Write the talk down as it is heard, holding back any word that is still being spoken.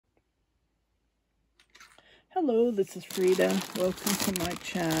Hello, this is Frida. Welcome to my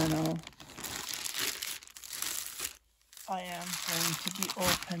channel. I am going to be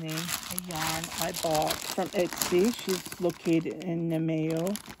opening a yarn I bought from Etsy. She's located in Nanaimo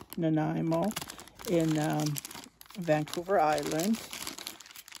in Vancouver Island.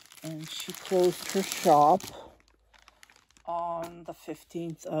 And she closed her shop on the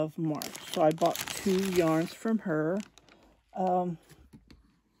 15th of March. So I bought 2 yarns from her.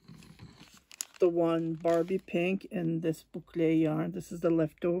 The one Barbie pink and this boucle yarn. This is the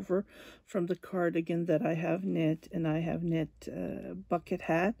leftover from the cardigan that I have knit, and I have knit bucket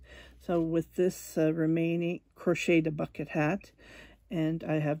hat. So with this remaining, crochet the bucket hat, and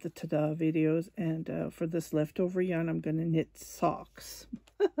I have the ta-da videos. And for this leftover yarn, I'm going to knit socks.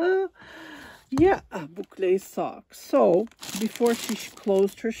 Yeah, boucle socks. So before she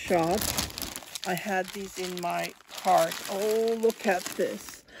closed her shop, I had these in my cart. Oh, look at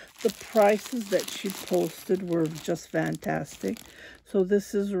this. The prices that she posted were just fantastic. So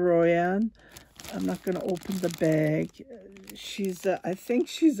this is Royan. I'm not going to open the bag. I think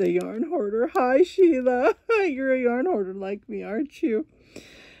she's a yarn hoarder. Hi, Sheila. You're a yarn hoarder like me, aren't you?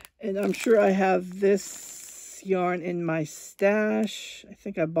 And I'm sure I have this yarn in my stash. I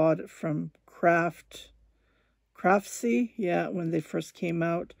think I bought it from Craftsy. Yeah, when they first came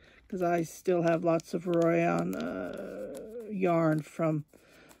out. Because I still have lots of Royan yarn from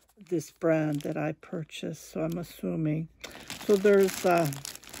this brand that I purchased, so I'm assuming. So there's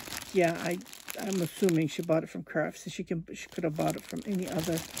yeah, I'm assuming she bought it from Crafts. She could have bought it from any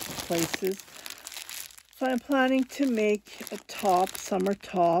other places. So I'm planning to make a top, summer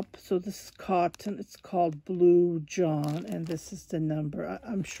top. So this is cotton. It's called Blue John, and this is the number.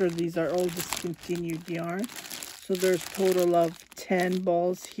 I'm sure these are all discontinued yarn. So there's total of 10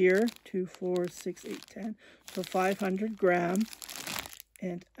 balls here. 2, 4, 6, 8, 10. So 500 grams.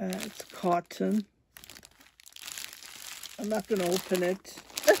 And it's cotton. I'm not going to open it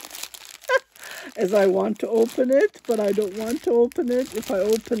as I want to open it, but I don't want to open it. If I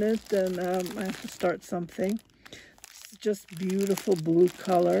open it, then I have to start something. It's just beautiful blue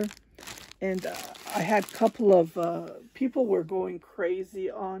color. And I had a couple of people were going crazy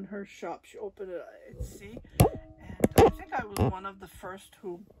on her shop. She opened it at Etsy. And I think I was one of the first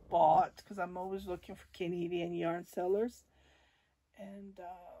who bought, because I'm always looking for Canadian yarn sellers. And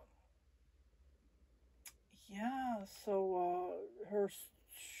yeah, so her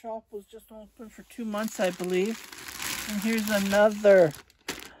shop was just open for 2 months, I believe. And here's another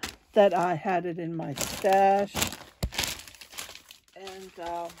that I had it in my stash. And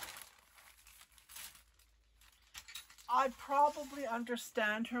I probably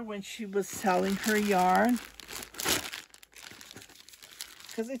understand her when she was selling her yarn,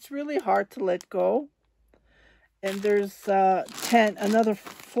 because it's really hard to let go. And there's another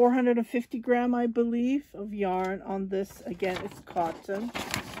 450 gram, I believe, of yarn on this. Again, it's cotton.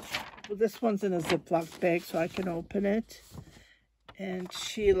 Well, this one's in a Ziploc bag, so I can open it. And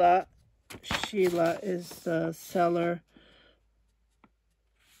Sheila is the seller.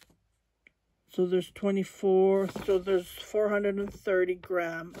 So there's 24. So there's 430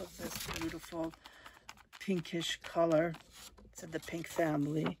 gram of this beautiful pinkish color. It's in the pink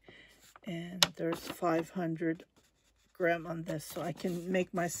family. And there's 500 gram on this, so I can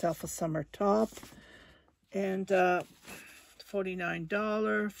make myself a summer top. And $49,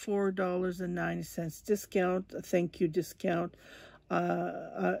 $4.90 discount, a thank you discount.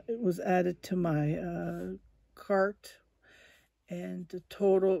 It was added to my cart, and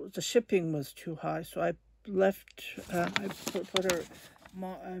the shipping was too high, so I left. I put her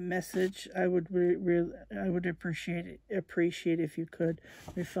a message. I would appreciate if you could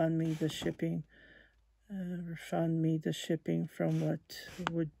refund me the shipping. Refund me the shipping from what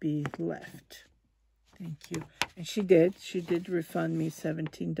would be left. Thank you. And she did refund me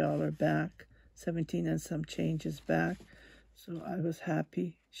 $17 back, 17 and some changes back. So I was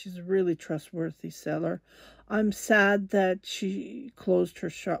happy. She's a really trustworthy seller. I'm sad that she closed her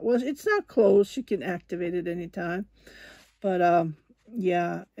shop. Well, it's not closed. She can activate it anytime. But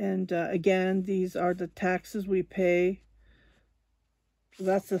yeah, and again, these are the taxes we pay. So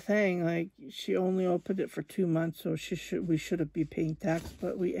that's the thing. Like, she only opened it for 2 months, so we shouldn't be paying tax,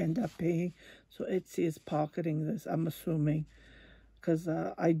 but we end up paying. So Etsy is pocketing this, I'm assuming, because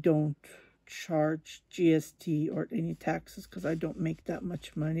I don't charge GST or any taxes because I don't make that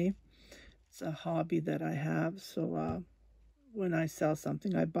much money. It's a hobby that I have. So when I sell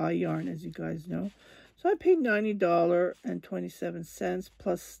something, I buy yarn, as you guys know. So I paid $90.27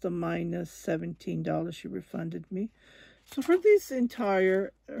 plus the minus $17 she refunded me. So for this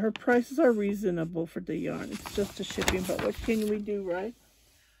her prices are reasonable for the yarn. It's just the shipping, but what can we do, right?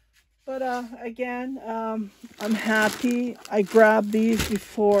 But again, I'm happy. I grabbed these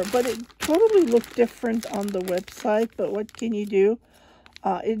before, but it totally looked different on the website. But what can you do?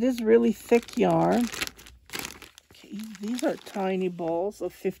 It is really thick yarn. Okay, these are tiny balls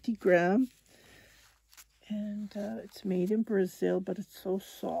of 50 gram. And it's made in Brazil, but it's so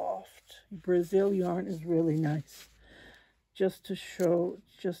soft. Brazil yarn is really nice. Just to show,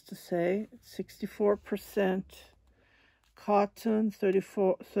 just to say, 64% cotton,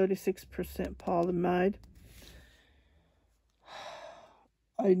 36% polyamide.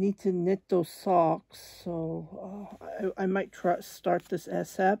 I need to knit those socks, so I might start this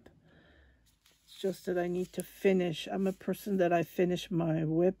ASAP. It's just that I need to finish. I'm a person that I finish my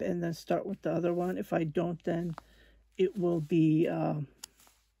whip and then start with the other one. If I don't, then it will be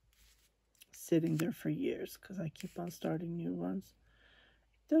sitting there for years because I keep on starting new ones.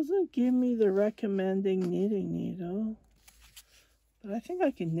 It doesn't give me the recommending knitting needle, but I think I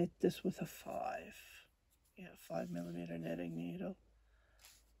can knit this with a 5mm knitting needle.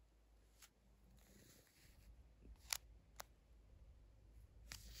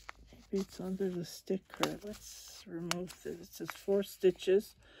 Maybe it's under the sticker. Let's remove this. It says 4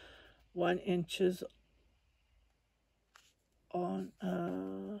 stitches, 1 inches on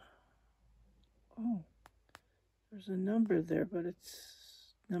oh, there's a number there, but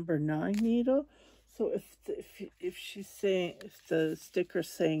it's number 9 needle. So if she's saying, if the sticker's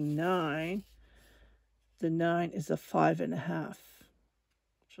saying 9, the 9 is a 5.5.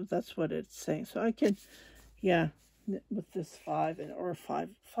 So that's what it's saying. So I can, yeah, knit with this 5 or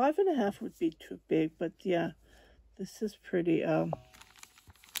 5.5 would be too big, but yeah, this is pretty.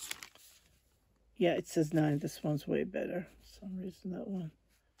 Yeah, it says 9. This one's way better. For some reason that one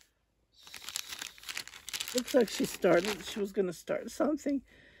looks like she was gonna start something.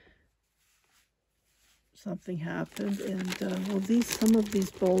 Something happened, and well, some of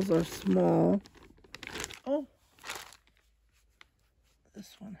these bowls are small. Oh,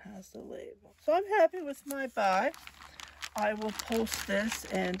 this one has the label. So I'm happy with my buy. I will post this,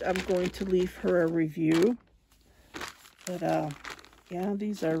 and I'm going to leave her a review. But yeah,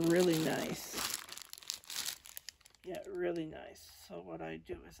 these are really nice. Yeah, really nice. So what I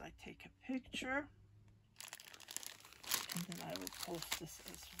do is I take a picture, and then I will post this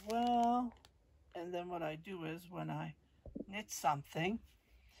as well. And then what I do is when I knit something,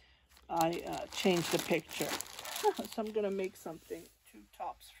 I change the picture. So I'm going to make something, 2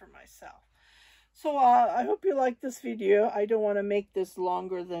 tops for myself. So I hope you like this video. I don't want to make this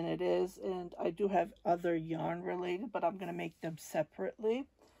longer than it is. And I do have other yarn related, but I'm going to make them separately.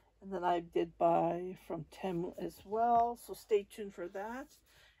 And then I did buy from Temu as well. So stay tuned for that.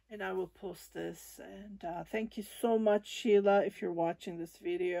 And I will post this. And thank you so much, Sheila, if you're watching this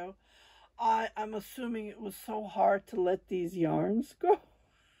video. I'm assuming it was so hard to let these yarns go.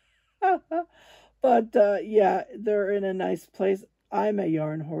 But yeah, they're in a nice place. I'm a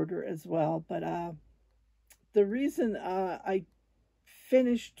yarn hoarder as well. But the reason I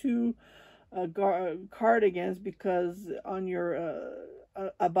finished 2 cardigans, because on your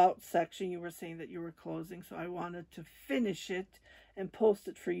about section you were saying that you were closing. So I wanted to finish it and post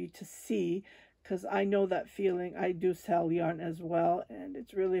it for you to see. Because I know that feeling. I do sell yarn as well, and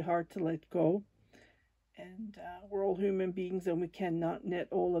it's really hard to let go. And we're all human beings, and we cannot knit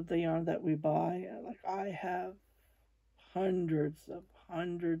all of the yarn that we buy. Like I have hundreds of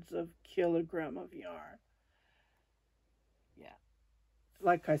kilograms of yarn. Yeah.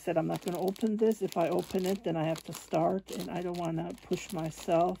 Like I said, I'm not going to open this. If I open it, then I have to start, and I don't want to push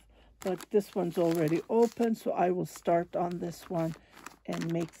myself. But this one's already open, so I will start on this one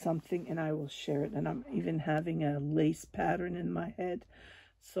and make something, and I will share it. And I'm even having a lace pattern in my head,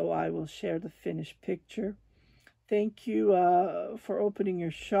 so I will share the finished picture. Thank you for opening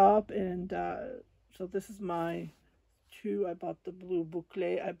your shop. And so this is my 2. I bought the blue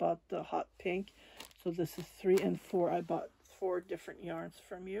boucle. I bought the hot pink. So this is 3 and 4. I bought 4 different yarns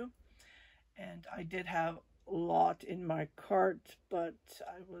from you, and I did have a lot in my cart, but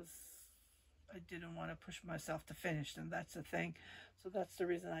I didn't want to push myself to finish them. That's the thing. So that's the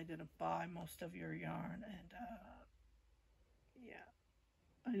reason I didn't buy most of your yarn. And yeah,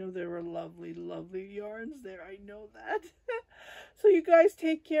 I know there were lovely, lovely yarns there. I know that. So you guys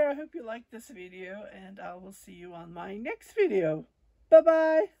take care. I hope you liked this video, and I will see you on my next video.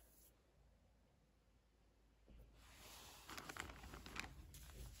 Bye-bye.